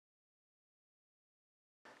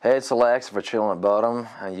Hey, it's Alex for Chillin' at Bottom,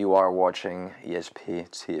 and you are watching ESP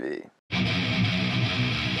TV.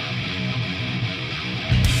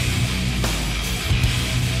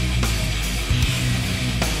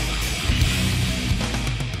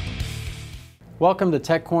 Welcome to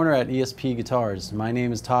Tech Corner at ESP Guitars. My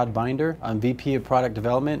name is Todd Binder. I'm VP of Product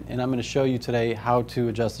Development, and I'm going to show you today how to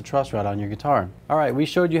adjust the truss rod on your guitar. All right, we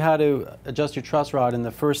showed you how to adjust your truss rod in the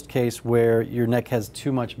first case where your neck has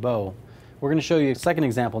too much bow. We're going to show you a second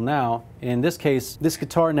example now. In this case, this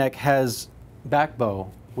guitar neck has back bow,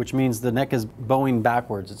 which means the neck is bowing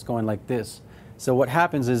backwards. It's going like this. So what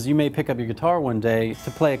happens is you may pick up your guitar one day to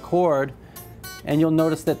play a chord, and you'll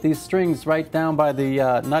notice that these strings right down by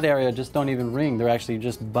the nut area just don't even ring. They're actually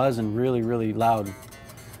just buzzing really, really loud.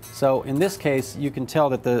 So in this case, you can tell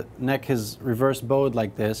that the neck is reverse bowed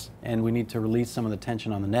like this, and we need to release some of the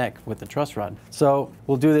tension on the neck with the truss rod. So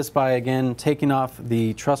we'll do this by, again, taking off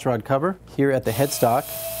the truss rod cover here at the headstock,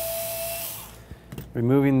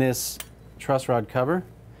 removing this truss rod cover,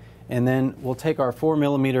 and then we'll take our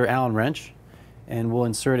 4mm Allen wrench and we'll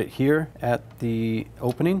insert it here at the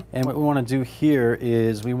opening. And what we want to do here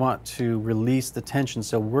is we want to release the tension,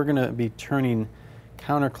 so we're going to be turning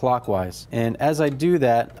counterclockwise. And as I do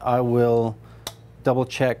that, I will double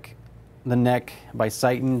check the neck by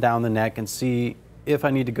sighting down the neck and see if I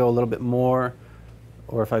need to go a little bit more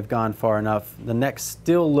or if I've gone far enough. The neck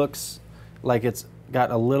still looks like it's got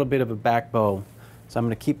a little bit of a back bow. So I'm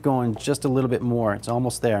going to keep going just a little bit more. It's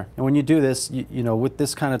almost there. And when you do this, you know, with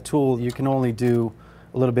this kind of tool, you can only do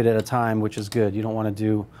a little bit at a time, which is good. You don't want to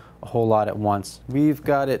do a whole lot at once. We've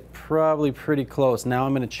got it probably pretty close. Now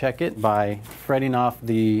I'm going to check it by fretting off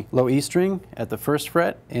the low E string at the first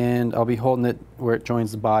fret, and I'll be holding it where it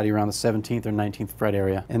joins the body around the 17th or 19th fret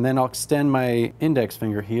area. And then I'll extend my index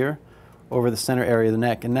finger here over the center area of the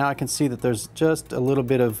neck. And now I can see that there's just a little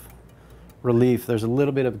bit of relief. There's a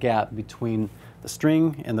little bit of gap between the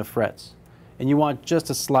string and the frets. And you want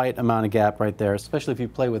just a slight amount of gap right there, especially if you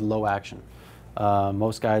play with low action.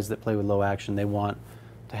 Most guys that play with low action, they want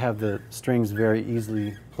to have the strings very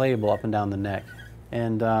easily playable up and down the neck.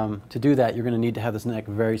 And to do that, you're going to need to have this neck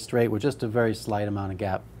very straight with just a very slight amount of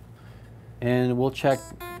gap. And we'll check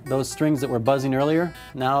those strings that were buzzing earlier.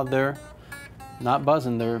 Now they're not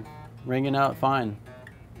buzzing, they're ringing out fine.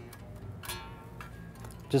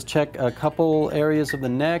 Just check a couple areas of the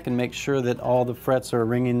neck and make sure that all the frets are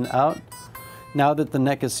ringing out. Now that the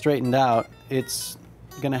neck is straightened out, it's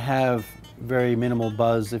going to have very minimal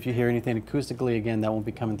buzz. If you hear anything acoustically, again, that won't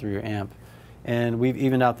be coming through your amp. And we've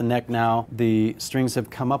evened out the neck now. The strings have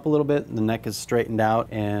come up a little bit, the neck is straightened out,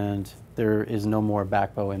 and there is no more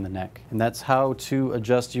back bow in the neck. And that's how to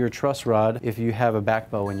adjust your truss rod if you have a back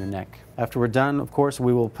bow in your neck. After we're done, of course,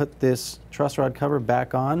 we will put this truss rod cover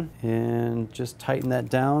back on and just tighten that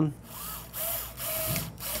down.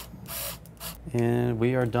 And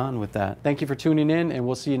we are done with that. Thank you for tuning in, and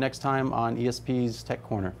we'll see you next time on ESP's Tech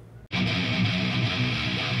Corner.